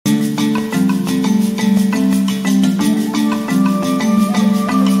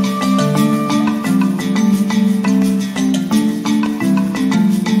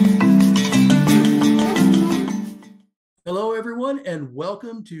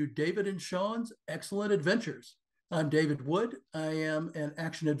welcome to David and Sean's Excellent Adventures. I'm David Wood. I am an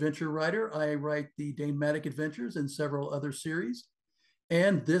action adventure writer. I write the Dame-matic Adventures and several other series.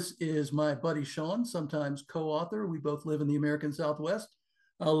 And this is my buddy Sean, sometimes co-author. We both live in the American Southwest.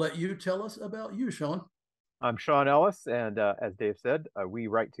 I'll let you tell us about you, Sean. I'm Sean Ellis, and as Dave said, we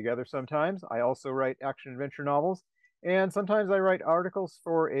write together sometimes. I also write action adventure novels, and sometimes I write articles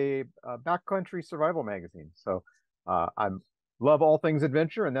for a backcountry survival magazine. So I love all things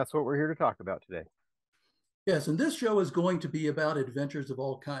adventure, and that's what we're here to talk about today. Yes, and this show is going to be about adventures of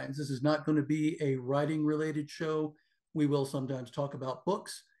all kinds. This is not going to be a writing-related show. We will sometimes talk about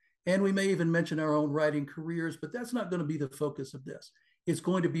books, and we may even mention our own writing careers, but that's not going to be the focus of this. It's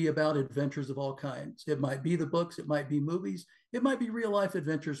going to be about adventures of all kinds. It might be the books, it might be movies, it might be real life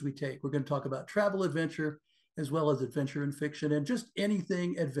adventures we take. We're going to talk about travel adventure as well as adventure in fiction and just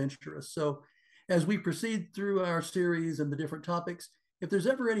anything adventurous. So as we proceed through our series and the different topics, if there's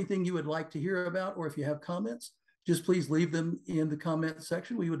ever anything you would like to hear about, or if you have comments, just please leave them in the comment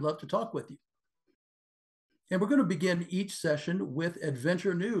section. We would love to talk with you. And we're going to begin each session with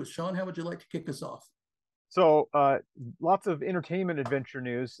adventure news. Sean, how would you like to kick us off? So lots of entertainment adventure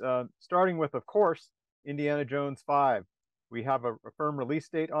news, starting with, of course, Indiana Jones 5. We have a firm release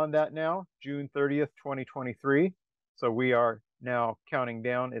date on that now, June 30th, 2023. So we are now counting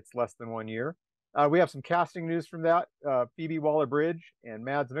down. It's less than 1 year. We have some casting news from that. Phoebe Waller-Bridge and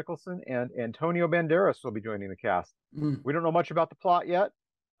Mads Mikkelsen and Antonio Banderas will be joining the cast. We don't know much about the plot yet,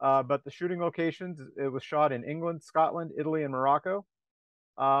 but the shooting locations, it was shot in England, Scotland, Italy, and Morocco.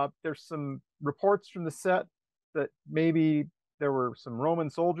 There's some reports from the set that maybe there were some Roman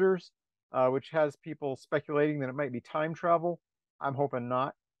soldiers, which has people speculating that it might be time travel. I'm hoping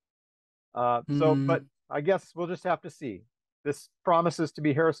not. But I guess we'll just have to see. This promises to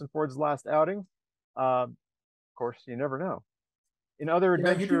be Harrison Ford's last outing. Of course, you never know. In other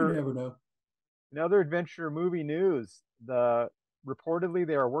you do never know. In other adventure movie news, reportedly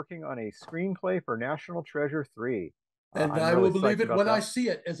they are working on a screenplay for National Treasure 3. And I will believe it when I see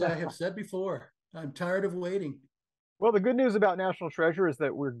it, as I have said before. I'm tired of waiting. Well, the good news about National Treasure is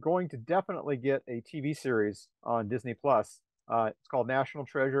that we're going to definitely get a TV series on Disney Plus. It's called National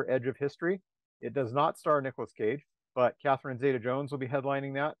Treasure: Edge of History. It does not star Nicolas Cage, but Catherine Zeta-Jones will be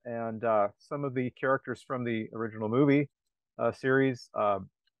headlining that, and some of the characters from the original movie series,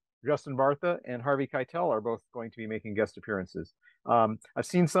 Justin Bartha and Harvey Keitel, are both going to be making guest appearances. I've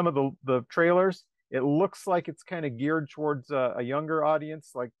seen some of the trailers. It looks like it's kind of geared towards a younger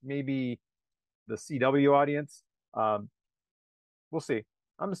audience, like maybe the CW audience. We'll see.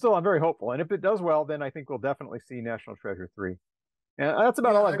 I'm very hopeful. And if it does well, then I think we'll definitely see National Treasure 3. And that's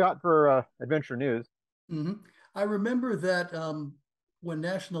about all I've got for adventure news. I remember that when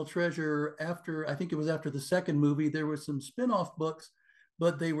National Treasure, I think it was after the second movie, there were some spin-off books,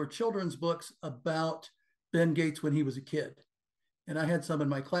 but they were children's books about Ben Gates when he was a kid. And I had some in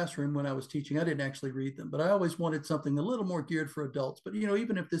my classroom when I was teaching. I didn't actually read them, but I always wanted something a little more geared for adults. But,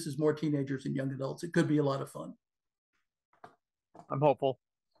 even if this is more teenagers and young adults, it could be a lot of fun. I'm hopeful.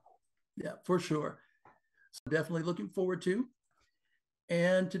 Yeah, for sure. So definitely looking forward to.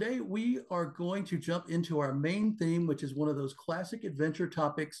 And today we are going to jump into our main theme, which is one of those classic adventure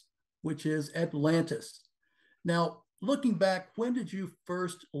topics, which is Atlantis. Now, looking back, when did you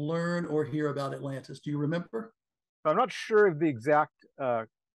first learn or hear about Atlantis? Do you remember? I'm not sure of the exact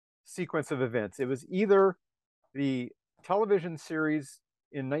sequence of events. It was either the television series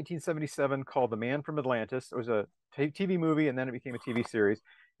in 1977 called The Man from Atlantis. It was a TV movie, and then it became a TV series.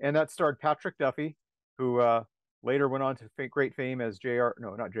 And that starred Patrick Duffy, who later went on to great fame as JR.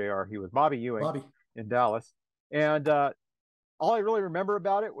 No, not JR. He was Bobby Ewing in Dallas. And all I really remember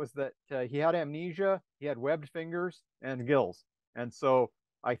about it was that he had amnesia, he had webbed fingers and gills. And so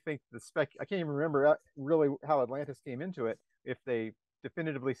I think I can't even remember really how Atlantis came into it, if they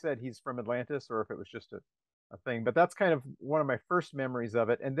definitively said he's from Atlantis or if it was just a thing. But that's kind of one of my first memories of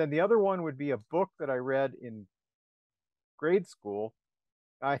it. And then the other one would be a book that I read in grade school.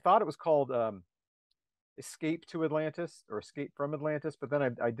 I thought it was called Escape to Atlantis or Escape from Atlantis, but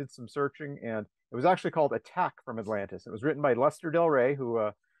then I did some searching, and it was actually called Attack from Atlantis. It was written by Lester Del Rey, who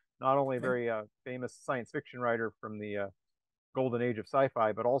not only a very famous science fiction writer from the golden age of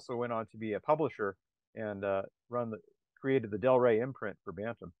sci-fi, but also went on to be a publisher and created the Del Rey imprint for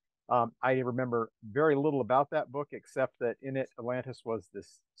Bantam. I remember very little about that book, except that in it, Atlantis was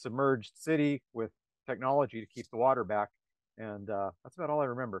this submerged city with technology to keep the water back, and that's about all I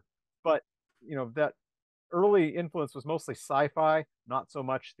remember. But that early influence was mostly sci-fi, not so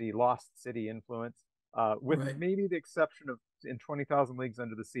much the Lost City influence, with maybe the exception of in 20,000 Leagues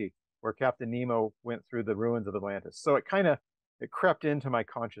Under the Sea, where Captain Nemo went through the ruins of Atlantis. So it kind of it crept into my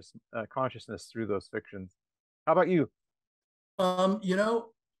consciousness through those fictions. How about you? You know,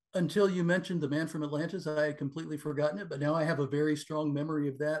 until you mentioned The Man from Atlantis, I had completely forgotten it, but now I have a very strong memory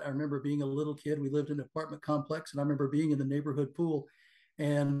of that. I remember being a little kid. We lived in an apartment complex, and I remember being in the neighborhood pool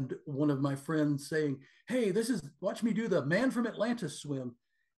and one of my friends saying, "Hey, watch me do the Man from Atlantis swim."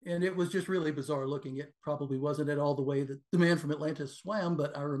 And it was just really bizarre looking. It probably wasn't at all the way that the Man from Atlantis swam,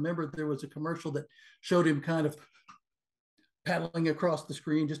 but I remember there was a commercial that showed him kind of paddling across the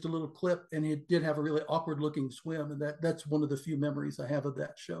screen, just a little clip, and it did have a really awkward looking swim. And that's one of the few memories I have of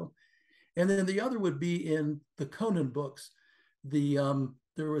that show. And then the other would be in the Conan books.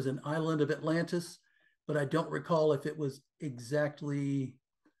 There was an island of Atlantis, but I don't recall if it was exactly,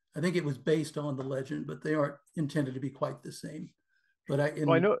 I think it was based on the legend, but they aren't intended to be quite the same. But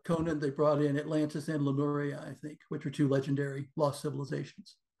Well, I in know. Conan, they brought in Atlantis and Lemuria, I think, which are two legendary lost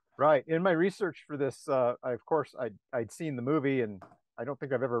civilizations. Right. In my research for this, of course, I'd seen the movie, and I don't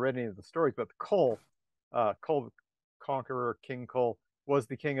think I've ever read any of the stories, but Kull the Conqueror, King Kull, was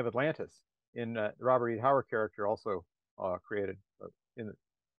the king of Atlantis. In Robert E. Howard character also created, in the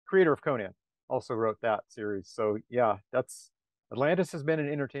creator of Conan, also wrote that series. So yeah, that's Atlantis has been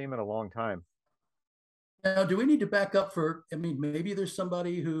in entertainment a long time. Now, do we need to back up for? I mean, maybe there's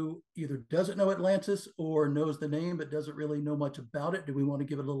somebody who either doesn't know Atlantis or knows the name but doesn't really know much about it. Do we want to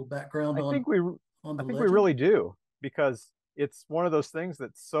give it a little background I think on I the think we legend? really do, because it's one of those things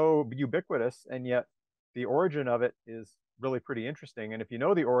that's so ubiquitous, and yet the origin of it is really pretty interesting. And if you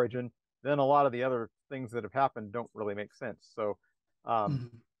know the origin, then a lot of the other things that have happened don't really make sense. So, um,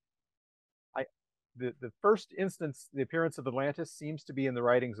 Mhm. I the first instance, the appearance of Atlantis seems to be in the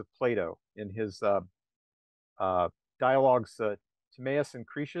writings of Plato in his uh, dialogues, Timaeus and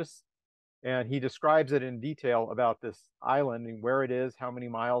Cretius, and he describes it in detail about this island and where it is, how many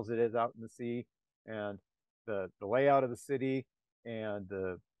miles it is out in the sea, and the layout of the city, and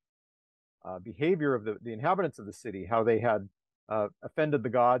the behavior of the inhabitants of the city, how they had offended the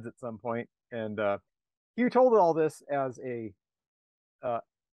gods at some point. And he told all this uh,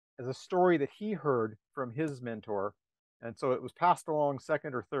 as a story that he heard from his mentor, and so it was passed along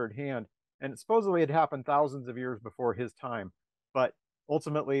second or third hand. And it supposedly had happened thousands of years before his time, but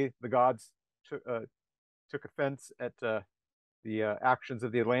ultimately the gods took offense at the actions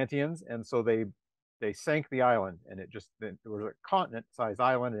of the Atlanteans, and so they sank the island, and there was a continent-sized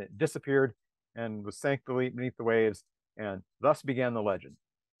island, and it disappeared and was sank beneath the waves, and thus began the legend.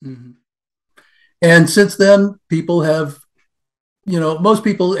 Mhm. And since then, people have, most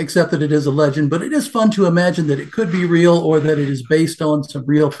people accept that it is a legend, but it is fun to imagine that it could be real or that it is based on some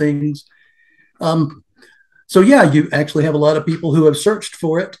real things. Um, so yeah, you actually have a lot of people who have searched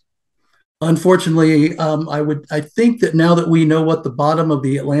for it. Unfortunately, I think that now that we know what the bottom of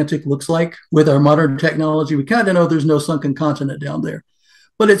the Atlantic looks like with our modern technology, we kind of know there's no sunken continent down there.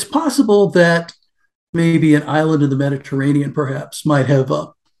 But it's possible that maybe an island in the Mediterranean perhaps might have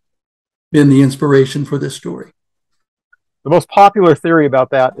been the inspiration for this story. The most popular theory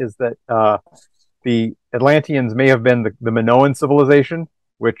about that is that the Atlanteans may have been the Minoan civilization,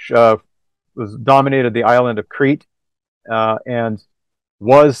 which was dominated the island of Crete, and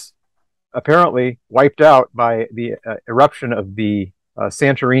was apparently wiped out by the eruption of the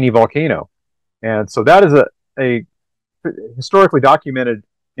Santorini volcano. And so that is a historically documented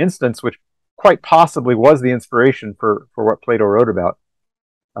instance, which quite possibly was the inspiration for what Plato wrote about.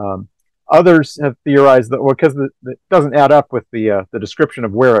 Um, Others have theorized that, well, because it doesn't add up with the description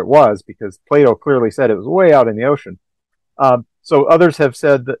of where it was, because Plato clearly said it was way out in the ocean. So others have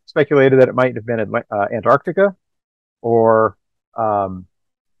speculated that it might have been Antarctica, or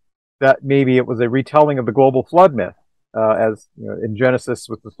that maybe it was a retelling of the global flood myth, as you know, in Genesis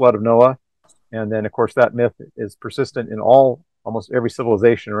with the flood of Noah, and then of course that myth is persistent in almost every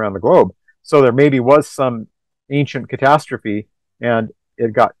civilization around the globe. So there maybe was some ancient catastrophe, and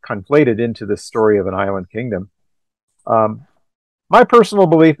it got conflated into this story of an island kingdom. Um, my personal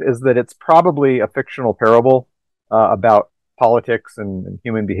belief is that it's probably a fictional parable about politics and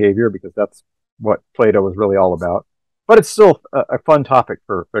human behavior, because that's what Plato was really all about. But it's still a fun topic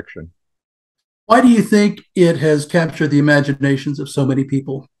for fiction. Why do you think it has captured the imaginations of so many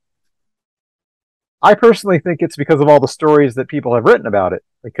people? I personally think it's because of all the stories that people have written about it.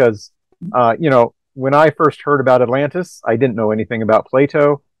 Because, when I first heard about Atlantis, I didn't know anything about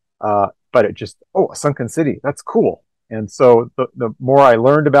Plato, but it just, a sunken city, that's cool. And so the more I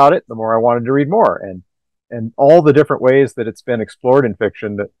learned about it, the more I wanted to read more, and all the different ways that it's been explored in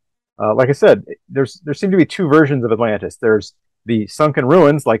fiction. That, like I said, there seem to be two versions of Atlantis. There's the sunken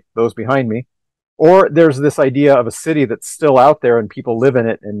ruins, like those behind me, or there's this idea of a city that's still out there and people live in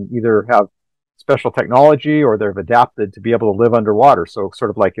it and either have special technology, or they've adapted to be able to live underwater. So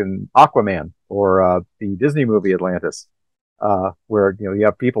sort of like in Aquaman or the Disney movie Atlantis, where you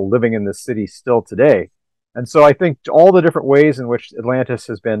have people living in this city still today. And so I think all the different ways in which Atlantis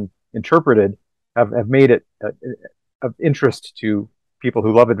has been interpreted have made it of interest to people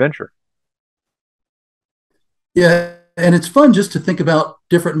who love adventure. Yeah, and it's fun just to think about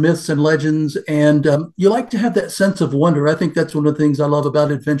different myths and legends, and you like to have that sense of wonder. I think that's one of the things I love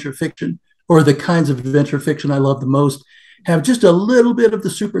about adventure fiction, or the kinds of adventure fiction I love the most. Have just a little bit of the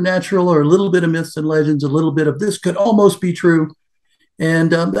supernatural, or a little bit of myths and legends, a little bit of this could almost be true,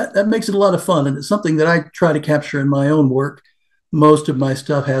 and that makes it a lot of fun. And it's something that I try to capture in my own work. Most of my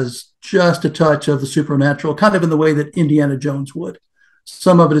stuff has just a touch of the supernatural, kind of in the way that Indiana Jones would.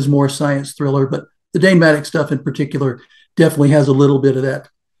 Some of it is more science thriller, but the Dane Maddox stuff in particular definitely has a little bit of that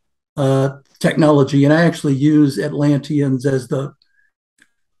technology. And I actually use Atlanteans as the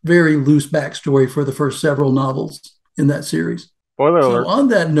very loose backstory for the first several novels in that series. Spoiler So, alert. on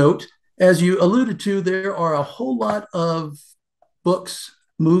that note, as you alluded to, there are a whole lot of books,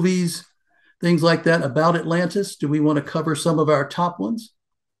 movies, things like that about Atlantis. Do we want to cover some of our top ones?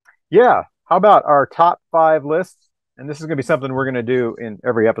 Yeah. How about our top 5 lists? And this is going to be something we're going to do in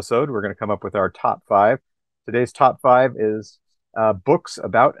every episode. We're going to come up with our top 5. Today's top 5 is books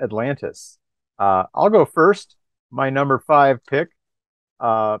about Atlantis. I'll go first. My number 5 pick.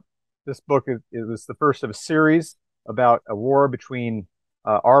 This book is the first of a series about a war between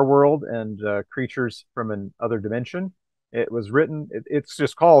our world and creatures from another dimension. It was written, it's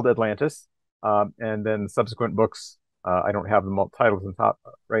just called Atlantis. And then subsequent books, I don't have the titles in top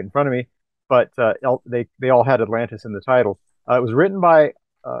right in front of me, but they all had Atlantis in the title. It was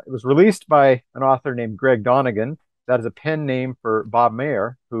released by an author named Greg Donegan. That is a pen name for Bob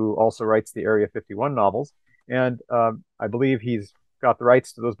Mayer, who also writes the Area 51 novels. And I believe he's got the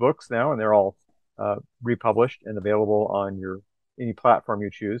rights to those books now, and they're all republished and available on any platform you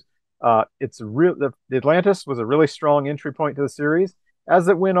choose. The Atlantis was a really strong entry point to the series. As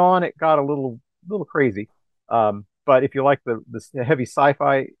it went on, it got a little crazy. But if you like the heavy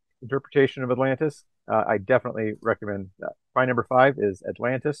sci-fi interpretation of Atlantis, I definitely recommend that. My number 5 is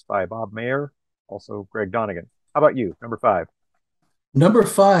Atlantis by Bob Mayer, also Greg Donegan. How about you? Number 5. Number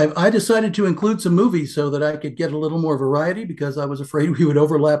 5, I decided to include some movies so that I could get a little more variety because I was afraid we would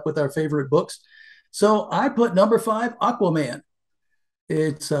overlap with our favorite books. So I put number 5, Aquaman.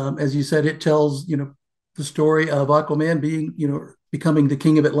 It's as you said, it tells the story of Aquaman being becoming the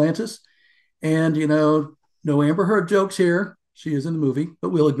king of Atlantis, and no Amber Heard jokes here. She is in the movie, but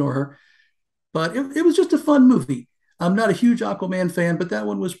we'll ignore her. But it was just a fun movie. I'm not a huge Aquaman fan, but that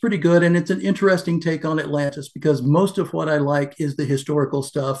one was pretty good. And it's an interesting take on Atlantis because most of what I like is the historical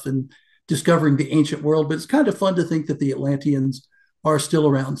stuff and discovering the ancient world. But it's kind of fun to think that the Atlanteans are still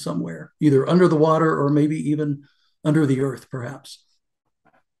around somewhere, either under the water or maybe even under the earth, perhaps.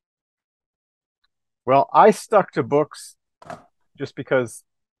 Well, I stuck to books just because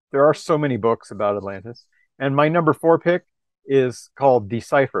there are so many books about Atlantis. And my number 4 pick is called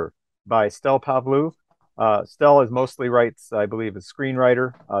Decipher by Stel Pavlou. Stel is mostly writes, I believe, a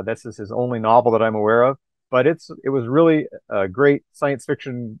screenwriter. This is his only novel that I'm aware of. But it was really a great science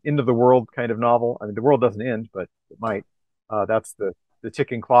fiction, end of the world kind of novel. I mean, the world doesn't end, but it might. That's the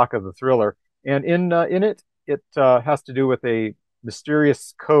ticking clock of the thriller. And in it has to do with a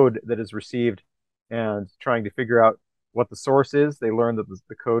mysterious code that is received and trying to figure out what the source is. They learned that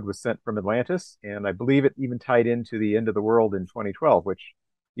the code was sent from Atlantis, and I believe it even tied into the end of the world in 2012, which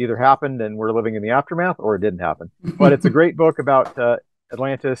either happened and we're living in the aftermath, or it didn't happen. But it's a great book about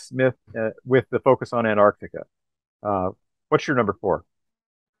Atlantis myth with the focus on Antarctica. What's your number 4?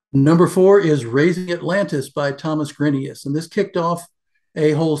 Number 4 is Raising Atlantis by Thomas Grenius. And this kicked off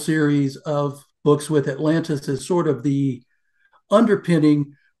a whole series of books with Atlantis as sort of the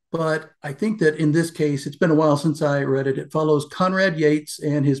underpinning. But I think that in this case, it's been a while since I read it. It follows Conrad Yates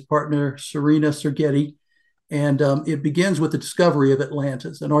and his partner, Serena Sergetti. And it begins with the discovery of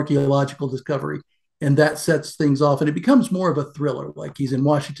Atlantis, an archaeological discovery. And that sets things off. And it becomes more of a thriller, like he's in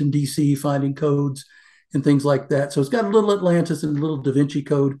Washington, D.C., finding codes and things like that. So it's got a little Atlantis and a little Da Vinci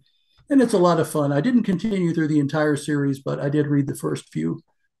Code. And it's a lot of fun. I didn't continue through the entire series, but I did read the first few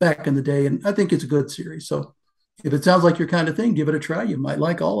back in the day. And I think it's a good series. So if it sounds like your kind of thing, give it a try. You might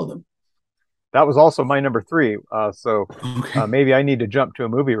like all of them. That was also my number 3. So Okay. maybe I need to jump to a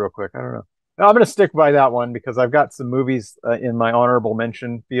movie real quick. I don't know. No, I'm going to stick by that one because I've got some movies in my honorable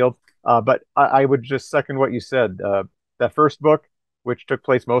mention field. But I would just second what you said. That first book, which took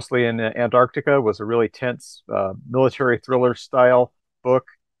place mostly in Antarctica, was a really tense military thriller style book.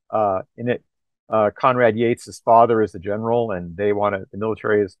 In it, Conrad Yates' father is the general, and the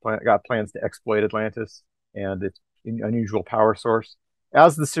military has got plans to exploit Atlantis and its unusual power source.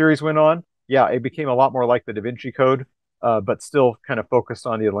 As the series went on, yeah, it became a lot more like the Da Vinci Code, but still kind of focused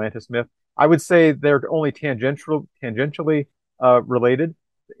on the Atlantis myth. I would say they're only tangentially related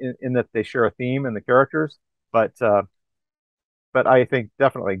in that they share a theme and the characters, but uh, but I think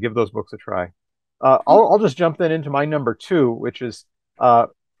definitely give those books a try. I'll just jump then into my number two, which is uh,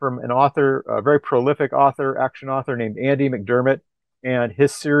 from an author, a very prolific author, action author named Andy McDermott, and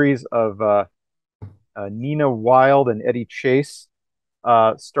his series of Nina Wilde and Eddie Chase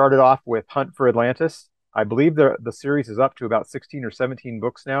started off with Hunt for Atlantis. I believe the series is up to about 16 or 17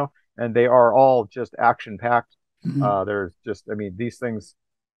 books now, and they are all just action packed. Mhm. There's just, I mean, these things,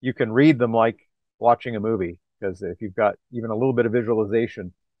 you can read them like watching a movie because if you've got even a little bit of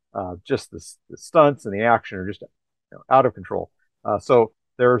visualization, just the stunts and the action are just out of control. So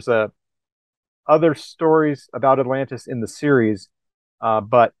there's other stories about Atlantis in the series,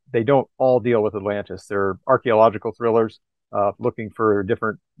 but they don't all deal with Atlantis. They're archaeological thrillers looking for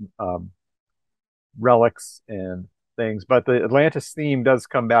different um, relics and things. But the Atlantis theme does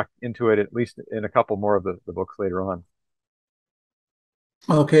come back into it, at least in a couple more of the books later on.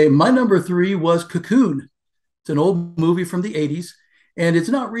 Okay, my number three was Cocoon. It's an old movie from the 80s, and it's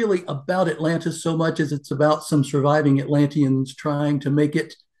not really about Atlantis so much as it's about some surviving Atlanteans trying to make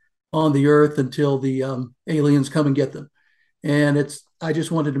it on the Earth until the aliens come and get them. And I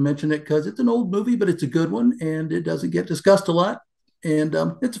just wanted to mention it because it's an old movie, but it's a good one, and it doesn't get discussed a lot. And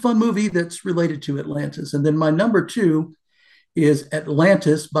it's a fun movie that's related to Atlantis. And then my number two is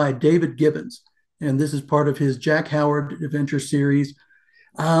Atlantis by David Gibbons. And this is part of his Jack Howard adventure series.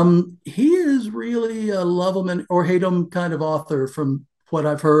 He is really a love him or hate him kind of author from what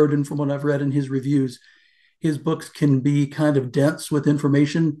I've heard and from what I've read in his reviews. His books can be kind of dense with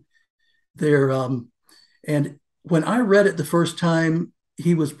information. They're and when I read it the first time,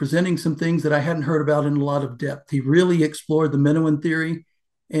 he was presenting some things that I hadn't heard about in a lot of depth. He really explored the Minoan theory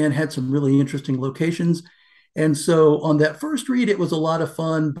and had some really interesting locations. And so on that first read, it was a lot of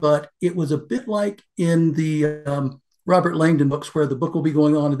fun, but it was a bit like in the Robert Langdon books, where the book will be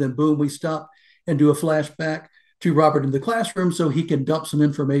going on and then boom, we stop and do a flashback to Robert in the classroom so he can dump some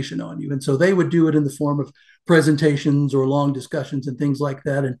information on you. And so they would do it in the form of presentations or long discussions and things like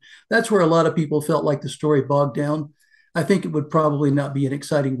that. And that's where a lot of people felt like the story bogged down. I think it would probably not be an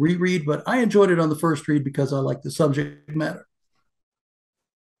exciting reread, but I enjoyed it on the first read because I like the subject matter.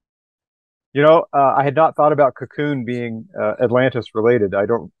 I had not thought about Cocoon being Atlantis related. I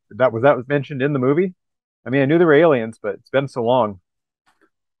don't that was mentioned in the movie. I mean, I knew there were aliens, but it's been so long.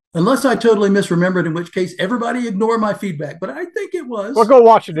 Unless I totally misremembered, in which case everybody ignore my feedback. But I think it Well, was. go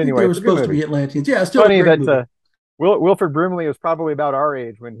watch I it think anyway. they were It's a good supposed to movie. be Atlanteans. Yeah, it's still a Funny great that movie. Wilford Brimley was probably about our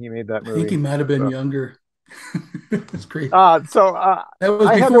age when he made that I think movie. he might have been So, younger. It's great. so That was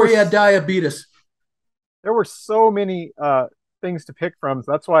I had before he had diabetes. there were so many things to pick from.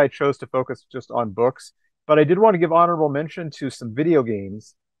 So that's why I chose to focus just on books. But I did want to give honorable mention to some video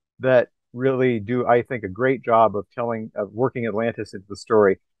games that really do, I think, a great job of working Atlantis into the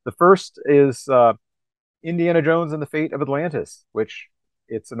story. The first is Indiana Jones and the Fate of Atlantis, which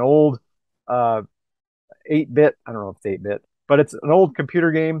it's an old uh, 8-bit. I don't know if it's 8-bit, but it's an old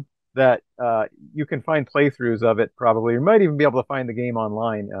computer game that you can find playthroughs of it probably. You might even be able to find the game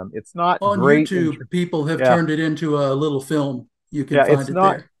online. It's not On great YouTube, people have yeah, turned it into a little film. You can yeah, find it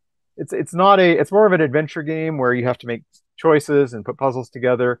there. it's not a it's more of an adventure game where you have to make choices and put puzzles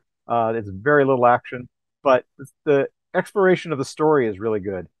together. It's very little action, but the exploration of the story is really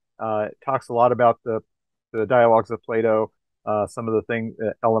good. It talks a lot about the dialogues of Plato, some of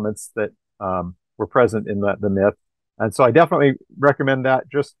the elements that were present in the myth, and so I definitely recommend that.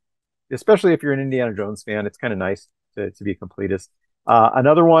 Just especially if you're an Indiana Jones fan, it's kind of nice to be a completist.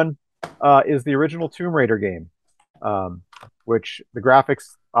 Another one is the original Tomb Raider game, um, which the graphics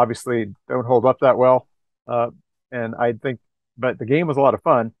obviously don't hold up that well. Uh, and I think, but the game was a lot of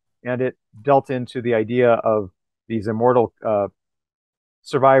fun, and it dealt into the idea of these immortal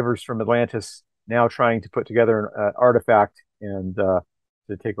survivors from Atlantis now trying to put together an artifact and to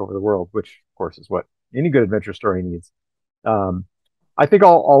take over the world, which of course is what any good adventure story needs. Um, I think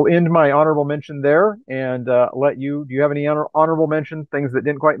I'll end my honorable mention there and let you. Do you have any honorable mention things that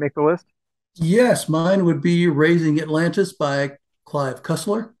didn't quite make the list? Yes, mine would be Raising Atlantis by Clive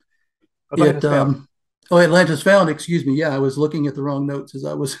Cussler. It Atlantis Found. Atlantis Found, excuse me. Yeah, I was looking at the wrong notes as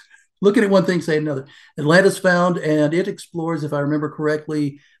I was looking at one thing, saying another. Atlantis Found, and it explores, if I remember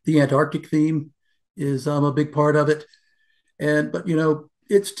correctly, the Antarctic theme is a big part of it. But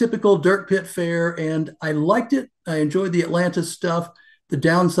it's typical dirt pit fare, and I liked it. I enjoyed the Atlantis stuff, The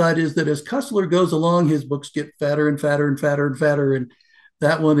downside is that as Cussler goes along, his books get fatter and fatter and fatter and fatter. And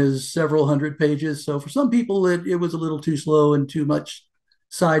that one is several hundred pages. So for some people, it was a little too slow and too much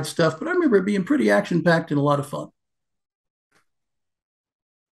side stuff. But I remember it being pretty action packed and a lot of fun.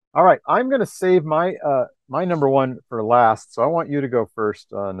 All right, I'm going to save my number one for last. So I want you to go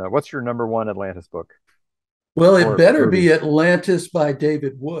first on what's your number one Atlantis book Well, it or better movie? be Atlantis by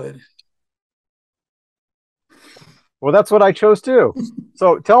David Wood. Well, that's what I chose too.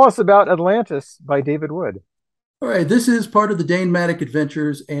 So tell us about Atlantis by David Wood. All right, this is part of the Dane Maddock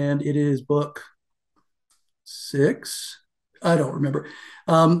Adventures, and it is book 6. I don't remember.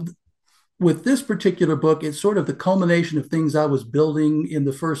 Um, with this particular book, it's sort of the culmination of things I was building in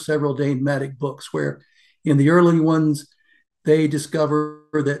the first several Dane Maddock books, where in the early ones, they discover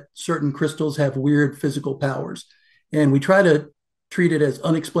that certain crystals have weird physical powers. And we try to treat it as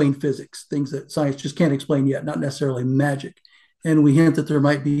unexplained physics, things that science just can't explain yet, not necessarily magic. And we hint that there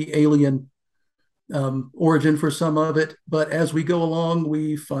might be alien origin for some of it. But as we go along,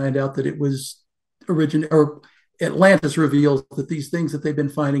 we find out that it was or Atlantis reveals that these things that they've been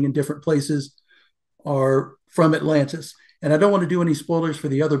finding in different places are from Atlantis. And I don't want to do any spoilers for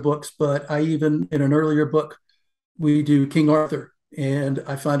the other books, but I even, in an earlier book, we do King Arthur, and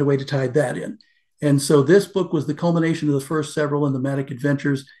I find a way to tie that in. And so this book was the culmination of the first several in the Maddock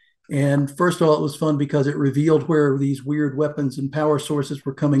Adventures. And first of all, it was fun because it revealed where these weird weapons and power sources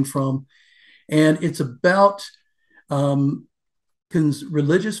were coming from. And it's about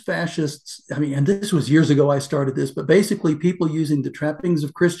religious fascists. I mean, and this was years ago I started this, but basically people using the trappings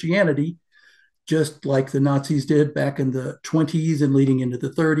of Christianity, just like the Nazis did back in the 20s and leading into the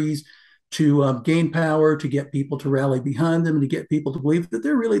 30s, to gain power, to get people to rally behind them, and to get people to believe that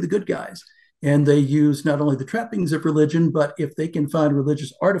they're really the good guys. And they use not only the trappings of religion, but if they can find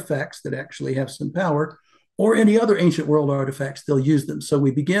religious artifacts that actually have some power, or any other ancient world artifacts, they'll use them. So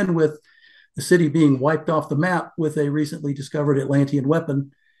we begin with the city being wiped off the map with a recently discovered Atlantean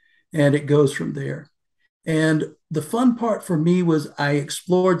weapon, and it goes from there. And the fun part for me was I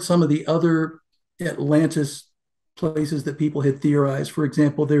explored some of the other Atlantis places that people had theorized. For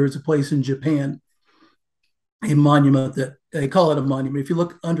example, there is a place in Japan, a monument that they call it a monument. If you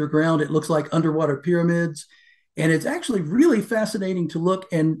look underground, it looks like underwater pyramids. And it's actually really fascinating to look.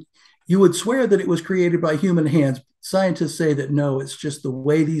 And you would swear that it was created by human hands. Scientists say that no, it's just the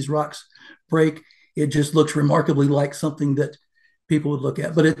way these rocks break. It just looks remarkably like something that people would look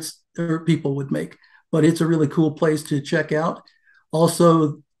at, but or people would make. But it's a really cool place to check out. Also,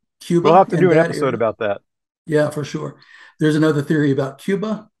 We'll Cuba have to and do an that episode area. about that. Yeah, for sure. There's another theory about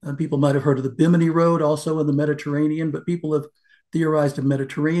Cuba. People might have heard of the Bimini Road, also in the Mediterranean, but people have theorized a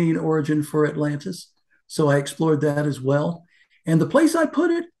Mediterranean origin for Atlantis. So I explored that as well. And the place I put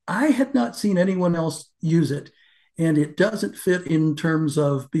it, I had not seen anyone else use it. And it doesn't fit in terms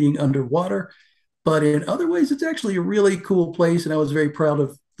of being underwater, but in other ways, it's actually a really cool place. And I was very proud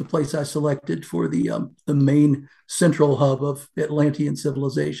of the place I selected for the main central hub of Atlantean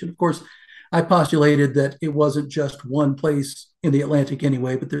civilization. Of course, I postulated that it wasn't just one place in the Atlantic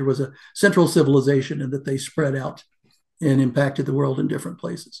anyway, but there was a central civilization and that they spread out and impacted the world in different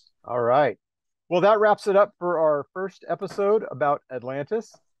places. All right. Well, that wraps it up for our first episode about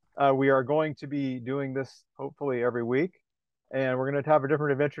Atlantis. We are going to be doing this hopefully every week, and we're going to have a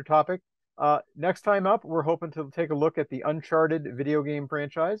different adventure topic. Next time up, we're hoping to take a look at the Uncharted video game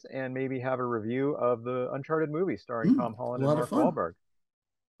franchise and maybe have a review of the Uncharted movie starring Tom A Holland and lot of Mark fun.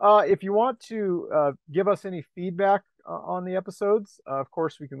 Wahlberg. If you want to give us any feedback on the episodes, of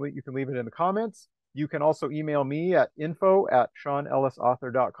course, you can leave it in the comments. You can also email me at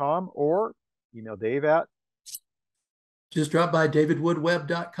info@seanellisauthor.com or email Dave at. Just drop by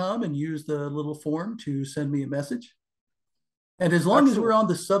davidwoodweb.com and use the little form to send me a message. And as long as we're Excellent. on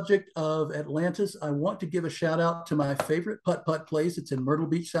the subject of Atlantis, I want to give a shout out to my favorite putt-putt place. It's in Myrtle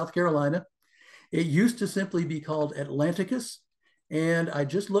Beach, South Carolina. It used to simply be called Atlanticus, and I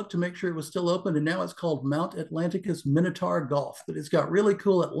just looked to make sure it was still open, and now it's called Mount Atlanticus Minotaur Golf. But it's got really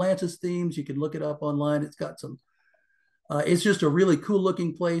cool Atlantis themes. You can look it up online. It's got some it's just a really cool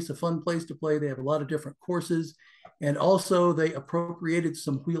looking place, a fun place to play. They have a lot of different courses. And also they appropriated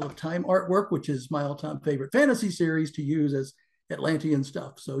some Wheel of Time artwork, which is my all-time favorite fantasy series to use as Atlantean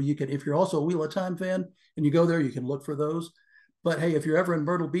stuff. So you can, if you're also a Wheel of Time fan and you go there, you can look for those. But hey, if you're ever in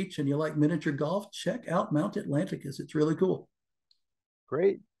Myrtle Beach and you like miniature golf, check out Mount Atlanticus. It's really cool.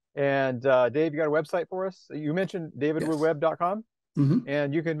 Great. And Dave, you got a website for us? You mentioned Yes. davidwoodweb.com, Mm-hmm.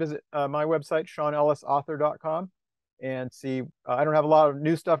 and you can visit my website, seanellisauthor.com, and see. I don't have a lot of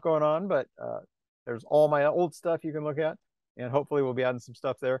new stuff going on, but there's all my old stuff you can look at, and hopefully we'll be adding some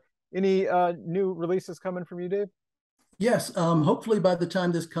stuff there. Any new releases coming from you, Dave? Yes, hopefully by the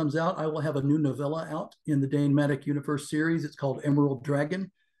time this comes out, I will have a new novella out in the Dane Manic Universe series. It's called Emerald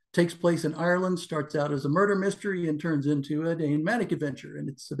Dragon. Takes place in Ireland, starts out as a murder mystery and turns into a Dane Manic adventure, and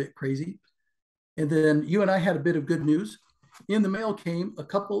it's a bit crazy. And then you and I had a bit of good news. In the mail came a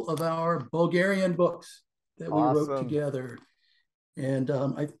couple of our Bulgarian books that we wrote Awesome. together. And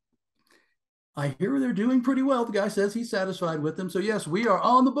I hear they're doing pretty well. The guy says he's satisfied with them. So, yes, we are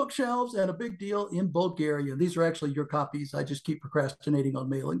on the bookshelves and a big deal in Bulgaria. These are actually your copies. I just keep procrastinating on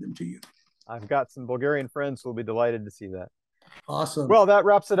mailing them to you. I've got some Bulgarian friends who will be delighted to see that. Awesome. Well, that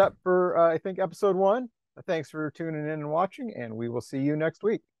wraps it up for, I think, episode 1. Thanks for tuning in and watching, and we will see you next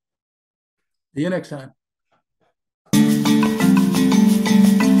week. See you next time.